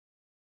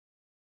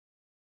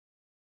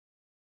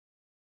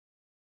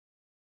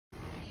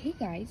Hey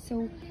guys,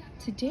 so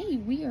today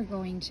we are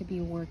going to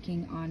be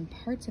working on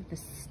parts of the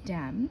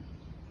stem.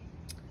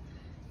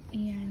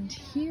 And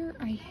here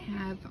I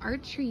have our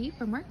tree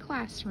from our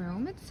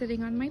classroom. It's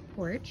sitting on my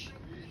porch.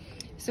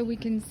 So we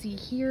can see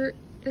here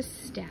the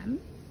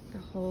stem, the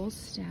whole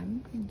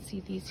stem. You can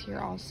see these here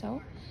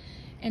also.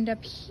 And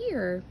up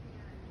here,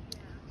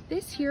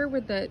 this here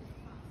where the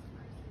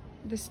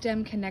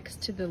stem connects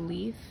to the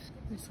leaf,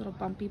 this little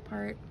bumpy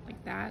part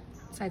like that,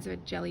 size of a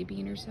jelly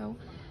bean or so,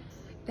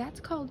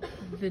 that's called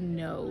the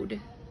node.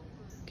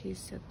 Okay,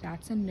 so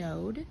that's a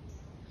node.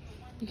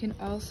 You can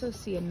also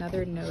see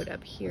another node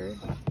up here.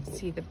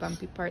 See the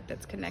bumpy part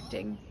that's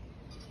connecting.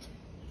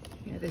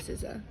 You know, this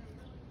is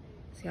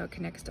see how it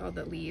connects to all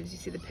the leaves. You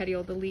see the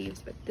petiole of the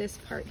leaves, but this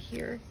part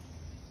here,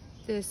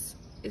 this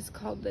is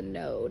called the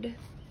node.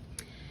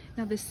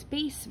 Now the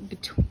space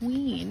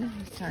between,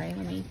 sorry,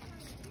 let me,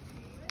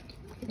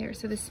 there,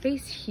 so the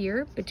space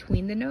here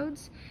between the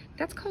nodes,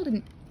 that's called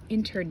an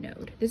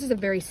internode. This is a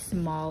very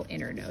small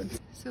internode.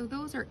 So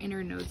those are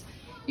internodes.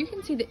 You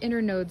can see the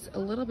internodes a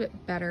little bit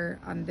better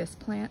on this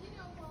plant.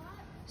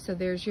 So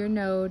there's your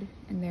node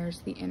and there's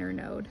the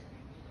internode,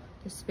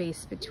 the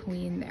space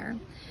between there.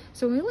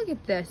 So when we look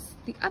at this,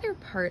 the other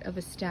part of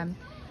a stem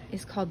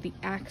is called the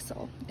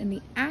axil. And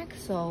the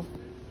axil,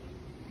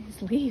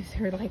 these leaves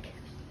are like,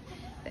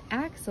 the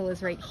axil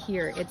is right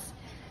here. It's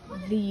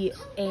the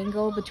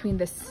angle between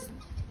the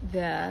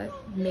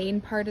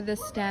main part of the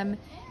stem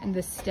and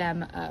the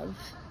stem of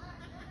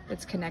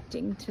that's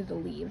connecting to the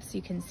leaves.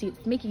 You can see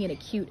it's making an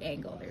acute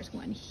angle. There's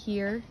one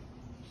here,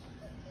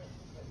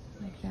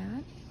 like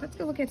that. Let's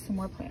go look at some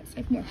more plants.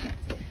 I have more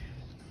plants.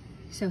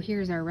 So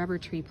here's our rubber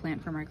tree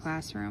plant from our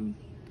classroom.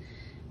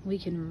 We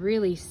can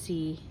really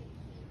see,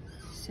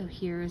 so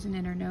here is an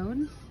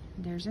internode,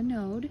 there's a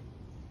node,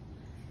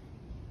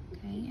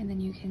 okay, and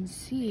then you can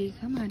see,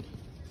 come on,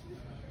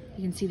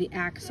 you can see the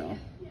axil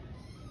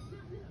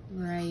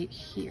right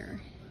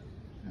here.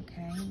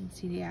 Okay, you can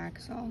see the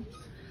axil.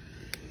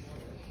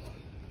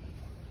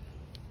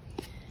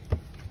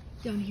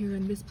 Down here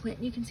on this plant,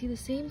 you can see the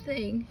same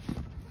thing.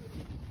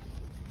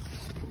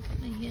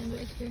 My hand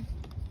right here.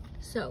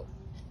 So,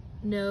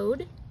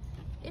 node,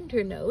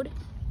 internode,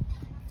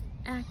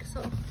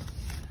 axil.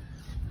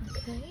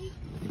 Okay,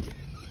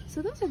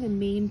 so those are the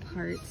main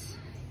parts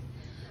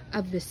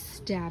of the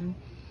stem.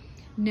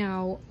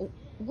 Now,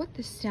 what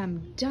the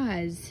stem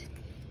does,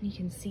 you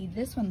can see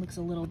this one looks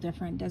a little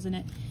different, doesn't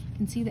it? You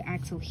can see the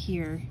axil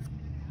here,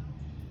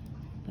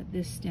 but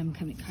this stem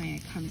kind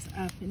of comes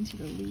up into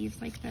the leaves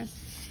like this.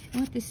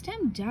 And what the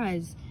stem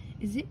does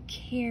is it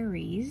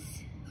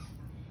carries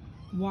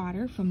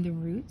water from the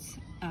roots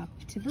up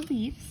to the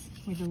leaves,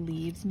 where the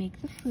leaves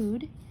make the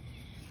food.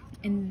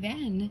 And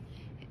then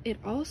it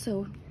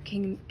also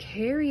can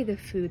carry the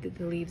food that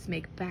the leaves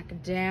make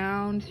back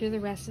down through the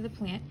rest of the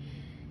plant.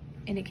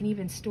 And it can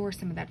even store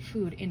some of that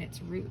food in its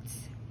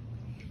roots.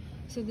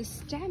 So the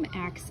stem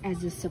acts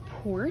as a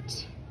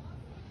support,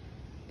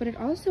 but it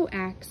also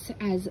acts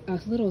as a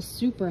little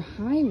super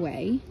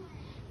highway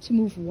to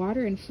move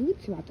water and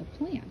food throughout the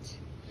plant.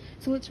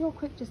 So let's real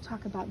quick just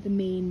talk about the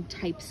main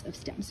types of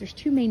stems. There's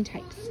two main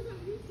types.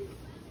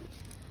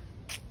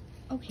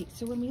 Okay,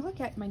 so when we look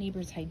at my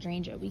neighbor's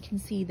hydrangea, we can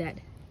see that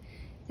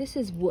this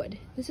is wood.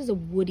 This is a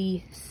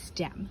woody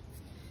stem,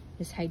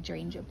 this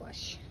hydrangea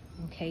bush.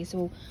 Okay,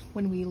 so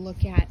when we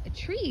look at a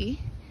tree,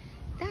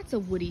 that's a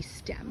woody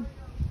stem.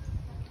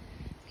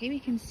 Okay, we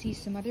can see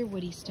some other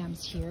woody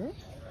stems here.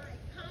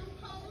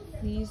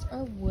 These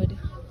are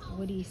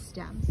woody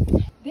stems.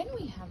 Then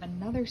we have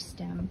another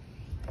stem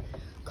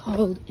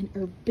called an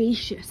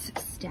herbaceous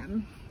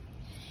stem.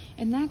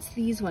 And that's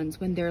these ones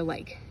when they're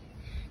like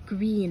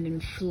green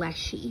and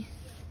fleshy.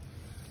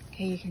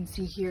 Okay, you can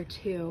see here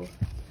too.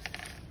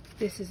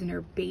 This is an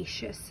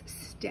herbaceous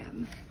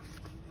stem.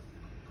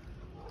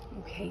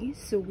 Okay,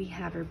 so we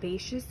have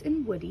herbaceous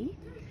and woody.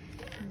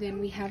 Then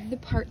we have the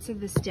parts of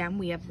the stem.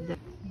 We have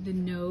the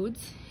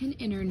nodes and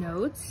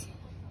internodes.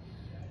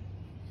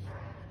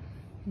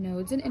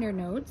 Nodes and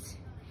internodes.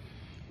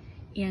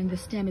 And the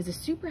stem is a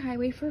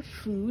superhighway for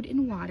food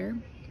and water,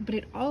 but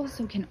it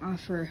also can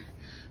offer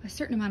a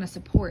certain amount of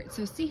support.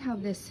 So see how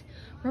this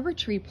rubber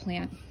tree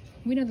plant,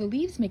 we know the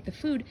leaves make the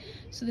food,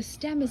 so the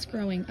stem is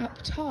growing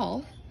up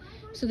tall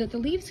so that the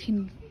leaves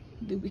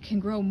we can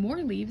grow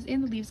more leaves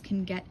and the leaves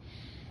can get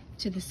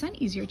to the sun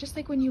easier, just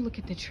like when you look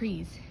at the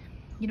trees.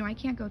 You know, I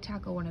can't go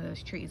tackle one of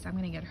those trees. I'm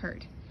gonna get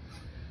hurt.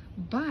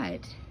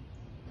 But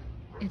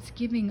it's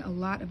giving a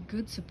lot of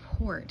good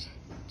support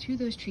to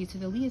those trees so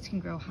the leaves can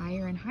grow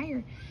higher and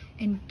higher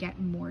and get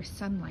more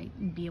sunlight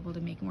and be able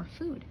to make more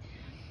food.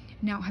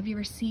 Now, have you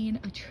ever seen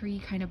a tree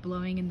kind of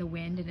blowing in the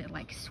wind and it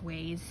like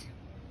sways?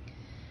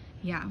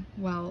 Yeah,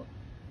 well,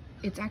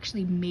 it's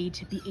actually made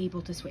to be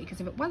able to sway,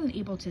 because if it wasn't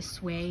able to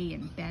sway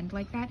and bend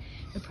like that,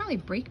 it would probably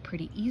break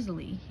pretty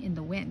easily in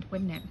the wind,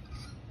 wouldn't it?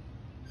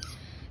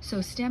 So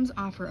stems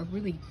offer a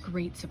really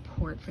great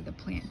support for the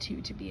plant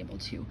too, to be able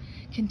to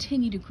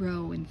continue to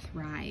grow and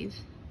thrive.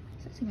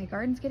 So see, my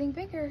garden's getting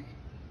bigger.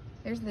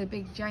 There's the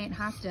big giant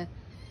hosta.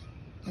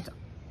 It's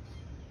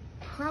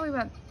probably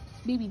about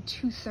maybe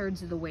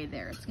 2/3 of the way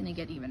there. It's gonna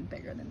get even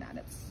bigger than that.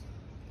 It's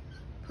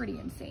pretty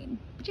insane.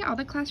 But yeah, all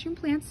the classroom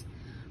plants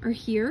are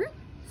here.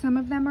 Some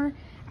of them are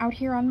out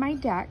here on my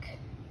deck.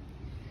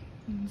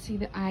 You can see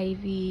the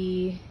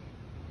ivy.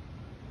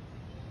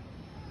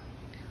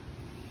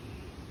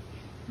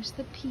 There's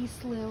the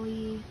peace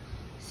lily.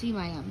 See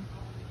my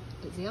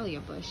azalea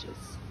bush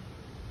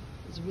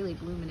is really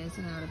blooming,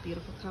 isn't that a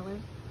beautiful color?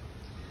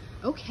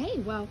 Okay,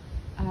 well,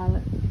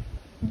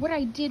 what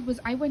I did was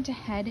I went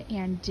ahead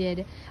and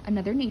did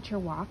another nature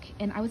walk,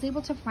 and I was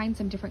able to find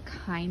some different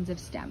kinds of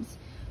stems,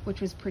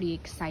 which was pretty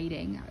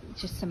exciting.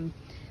 Just some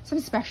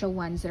special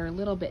ones that are a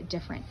little bit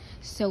different.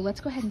 So let's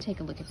go ahead and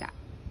take a look at that.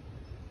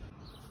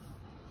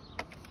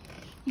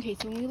 Okay,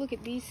 so when we look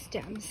at these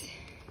stems,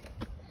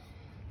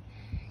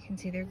 you can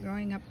see they're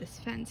growing up this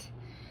fence.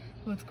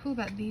 What's cool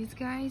about these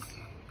guys,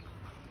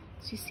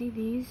 do you see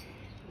these?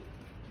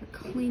 They're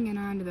clinging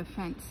onto the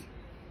fence.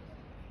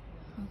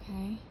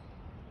 Okay,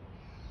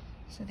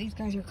 so these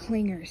guys are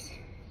clingers.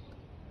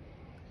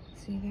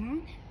 See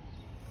that?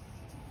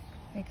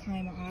 They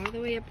climb all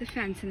the way up the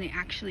fence and they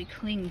actually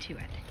cling to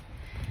it.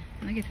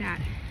 Look at that.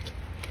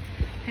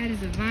 That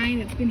is a vine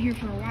that's been here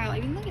for a while. I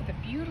mean, look at the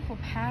beautiful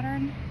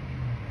pattern.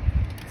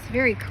 It's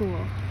very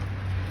cool.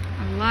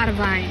 A lot of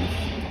vines.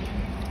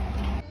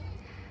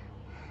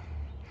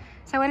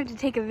 So I wanted to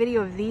take a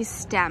video of these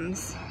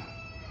stems.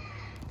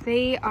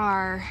 They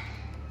are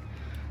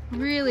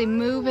really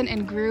moving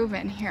and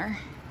grooving here.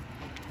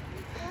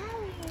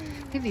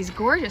 Look at these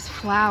gorgeous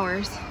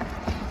flowers.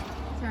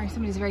 Sorry,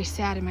 somebody's very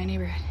sad in my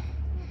neighborhood.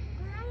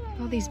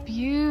 All these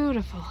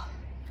beautiful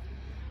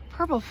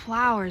purple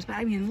flowers, but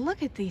I mean,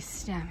 look at these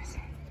stems.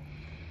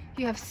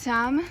 You have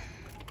some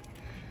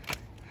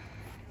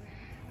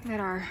that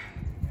are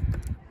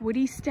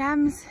woody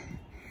stems,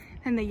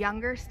 and the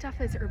younger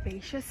stuff is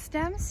herbaceous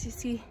stems. You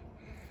see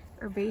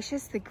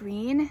herbaceous, the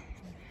green.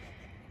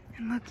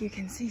 And look, you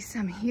can see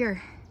some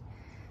here.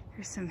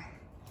 There's some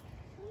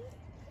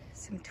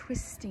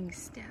twisting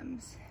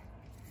stems.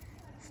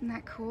 Isn't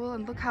that cool?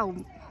 And look how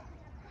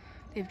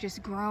they've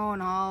just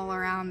grown all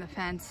around the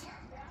fence.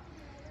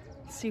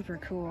 Super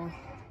cool.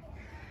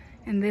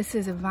 And this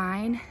is a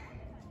vine.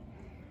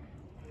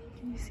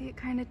 Can you see it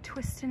kind of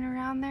twisting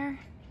around there?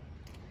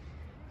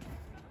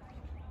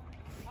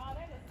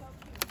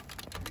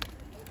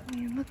 I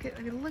mean,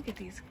 look at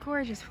these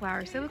gorgeous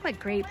flowers. They look like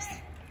grapes,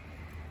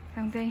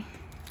 don't they?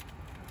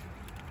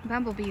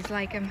 Bumblebees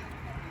like them.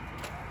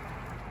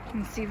 You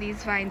can see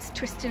these vines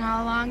twisting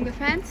all along the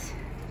fence.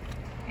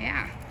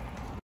 Yeah.